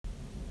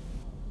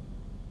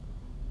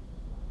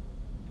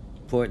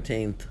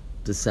14th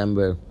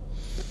December.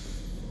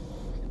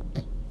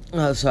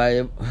 Oh,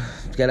 sorry,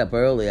 get up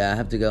early. I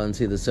have to go and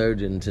see the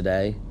surgeon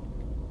today.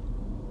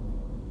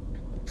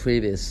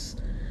 Previous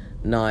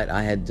night,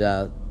 I had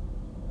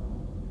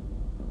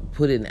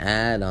put an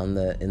ad on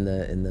in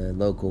the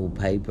local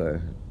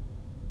paper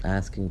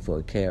asking for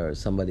a carer,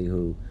 somebody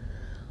who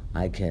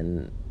I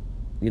can,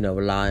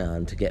 rely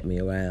on to get me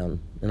around.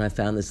 And I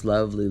found this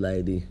lovely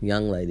lady,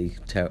 young lady,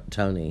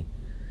 Tony.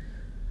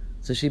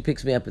 So she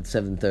picks me up at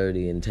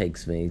 7:30 and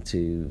takes me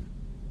to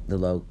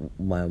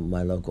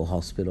my local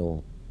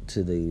hospital,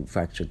 to the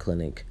fracture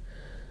clinic,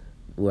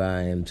 where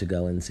I am to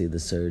go and see the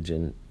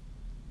surgeon.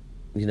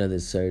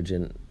 This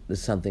surgeon,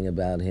 there's something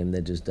about him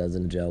that just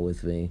doesn't gel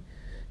with me.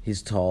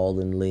 He's tall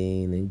and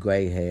lean and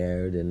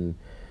gray-haired and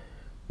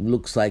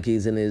looks like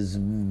he's in his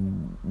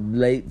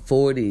late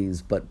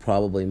 40s, but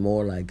probably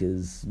more like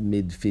his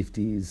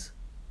mid-50s.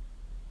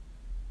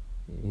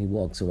 He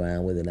walks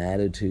around with an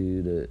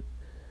attitude,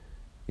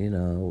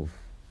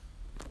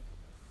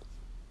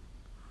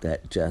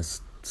 that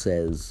just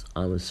says,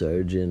 I'm a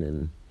surgeon,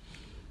 and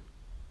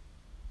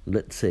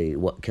let's see,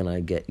 what can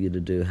I get you to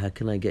do? How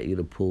can I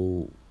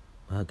pull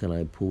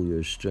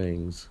your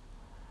strings?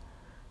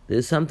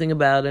 There's something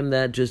about him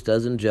that just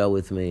doesn't gel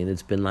with me, and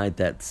it's been like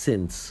that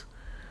since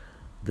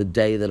the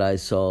day that I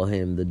saw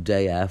him, the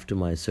day after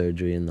my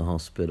surgery in the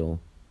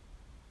hospital.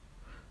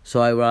 So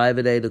I arrive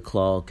at 8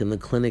 o'clock, and the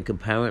clinic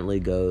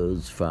apparently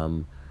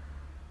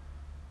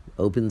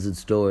opens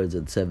its doors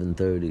at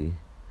 7:30.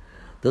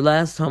 The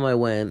last time I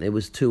went, it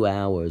was 2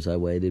 hours I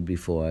waited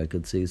before I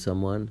could see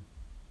someone.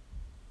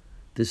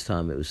 This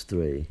time it was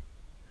 3.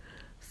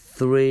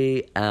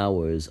 3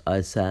 hours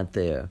I sat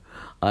there.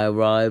 I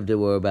arrived, there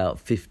were about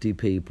 50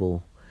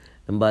 people.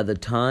 And by the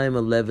time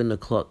 11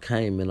 o'clock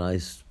came and I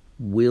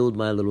wheeled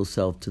my little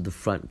self to the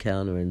front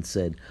counter and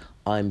said,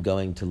 I'm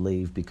going to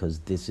leave because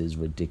this is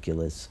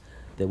ridiculous,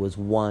 there was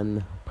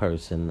one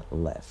person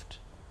left.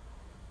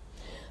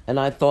 And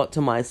I thought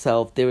to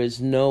myself, there is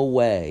no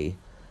way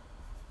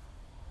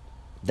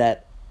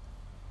that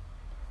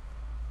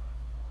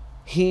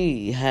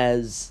he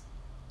has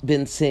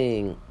been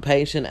seeing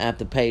patient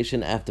after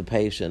patient after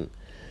patient,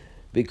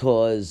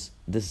 because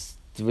the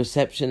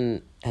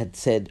reception had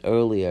said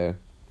earlier,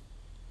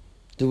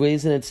 the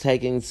reason it's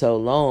taking so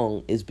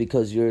long is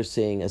because you're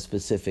seeing a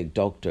specific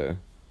doctor.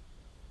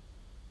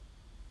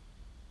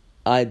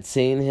 I'd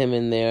seen him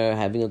in there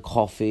having a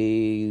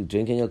coffee,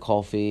 drinking a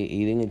coffee,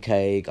 eating a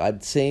cake.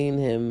 I'd seen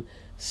him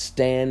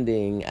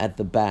standing at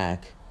the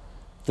back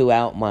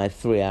throughout my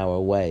 3-hour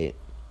wait.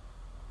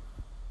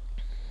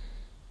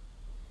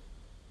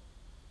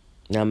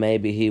 Now,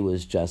 maybe he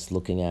was just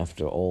looking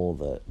after all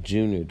the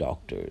junior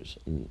doctors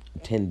and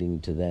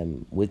tending to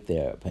them with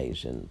their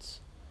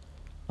patients.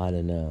 I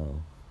don't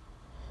know.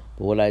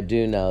 But what I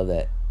do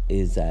know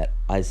is that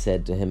I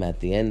said to him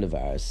at the end of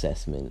our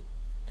assessment,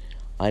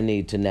 I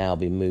need to now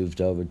be moved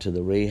over to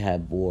the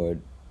rehab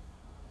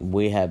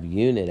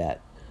unit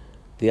at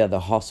the other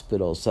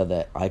hospital so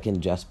that I can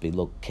just be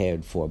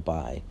cared for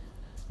by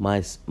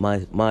my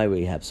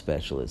rehab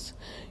specialist.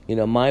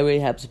 My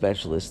rehab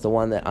specialist, the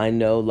one that I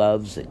know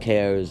loves,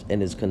 cares,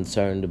 and is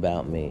concerned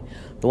about me.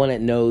 The one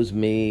that knows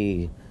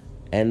me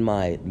and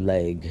my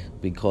leg,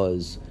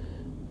 because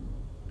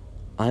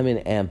I'm an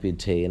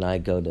amputee and I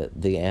go to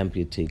the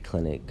amputee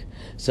clinic.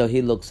 So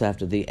he looks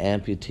after the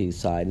amputee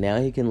side. Now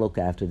he can look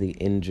after the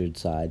injured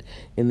side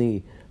in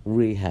the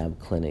rehab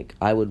clinic.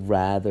 I would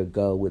rather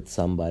go with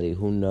somebody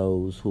who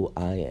knows who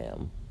I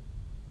am.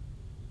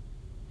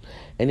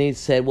 And he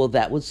said, well,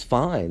 that was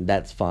fine.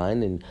 That's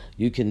fine, and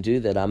you can do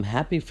that. I'm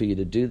happy for you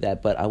to do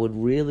that, but I would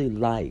really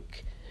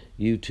like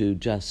you to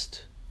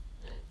just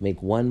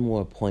make one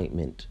more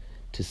appointment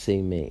to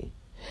see me.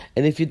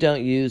 And if you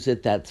don't use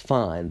it, that's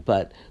fine,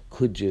 but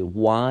could you?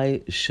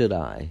 Why should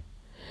I?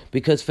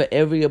 Because for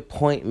every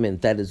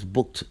appointment that is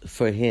booked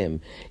for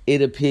him,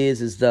 it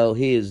appears as though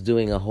he is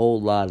doing a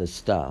whole lot of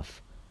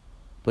stuff.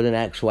 But in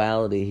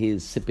actuality, he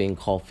is sipping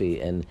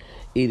coffee and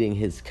eating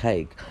his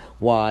cake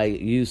while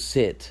you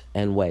sit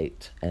and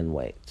wait and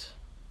wait.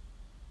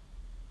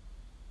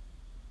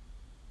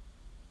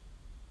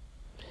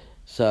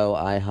 So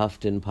I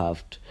huffed and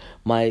puffed.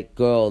 My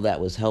girl that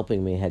was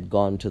helping me had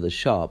gone to the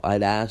shop.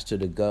 I'd asked her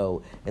to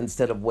go,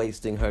 instead of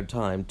wasting her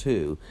time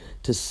too,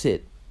 to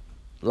sit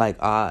like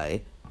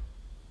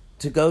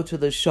to go to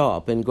the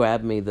shop and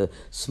grab me the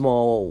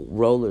small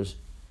roller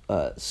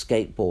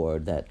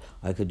skateboard that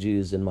I could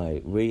use in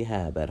my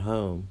rehab at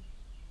home.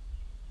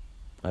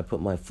 I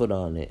put my foot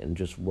on it and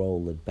just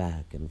roll it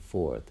back and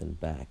forth, and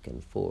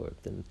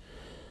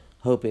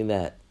hoping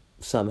that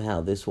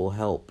somehow this will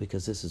help,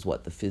 because this is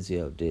what the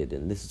physio did,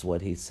 and this is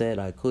what he said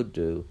I could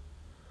do,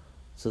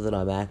 so that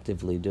I'm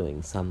actively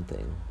doing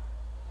something.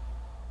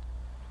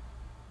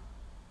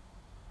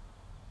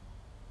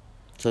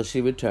 So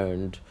she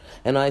returned,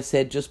 and I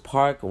said, just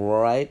park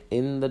right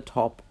in the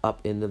top up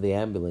into the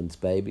ambulance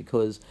bay,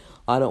 because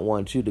I don't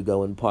want you to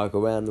go and park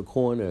around the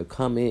corner,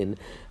 come in,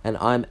 and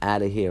I'm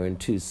out of here in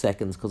 2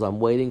 seconds, because I'm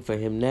waiting for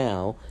him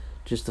now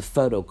just to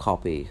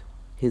photocopy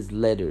his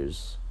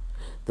letters.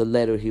 the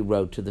letter he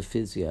wrote to the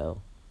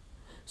physio.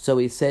 So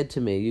he said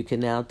to me, you can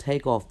now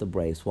take off the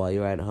brace while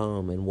you're at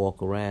home and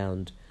walk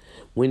around.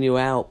 When you're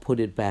out, put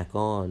it back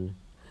on.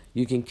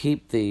 You can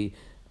keep the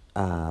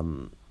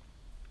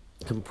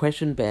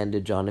compression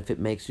bandage on if it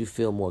makes you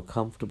feel more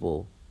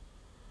comfortable.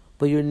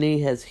 But your knee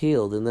has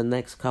healed. In the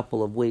next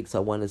couple of weeks, I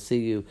want to see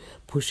you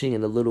pushing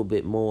it a little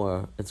bit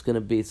more. It's going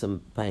to be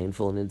some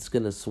painful and it's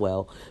going to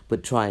swell,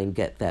 but try and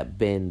get that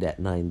bend at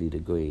 90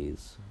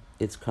 degrees.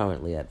 It's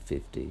currently at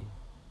 50.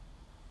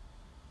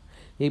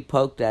 He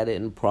poked at it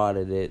and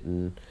prodded it,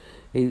 and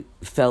he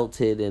felt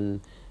it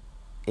in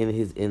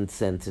his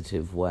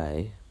insensitive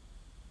way.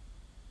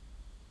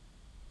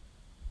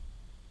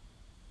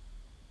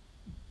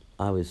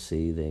 I was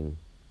seething.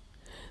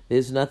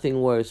 There's nothing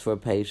worse for a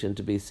patient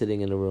to be sitting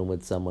in a room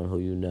with someone who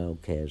you know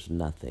cares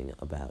nothing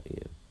about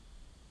you,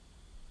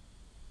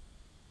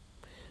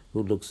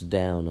 who looks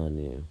down on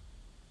you,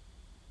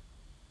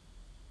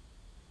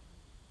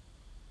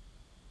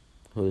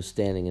 who is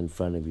standing in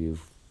front of you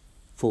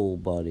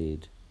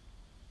full-bodied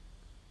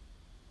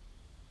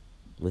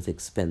with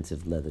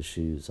expensive leather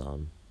shoes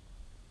on.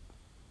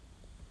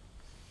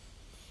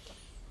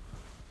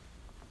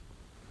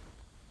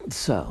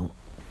 So,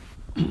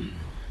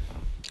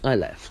 I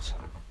left.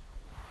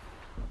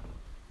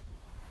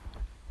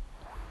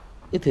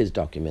 With his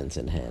documents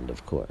in hand,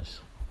 of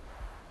course.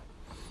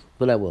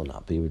 But I will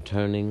not be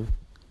returning.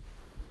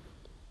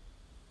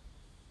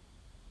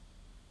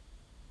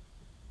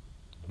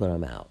 But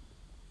I'm out.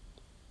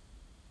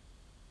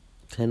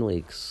 10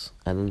 weeks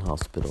at an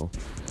hospital.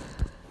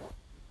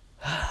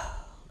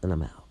 And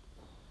I'm out.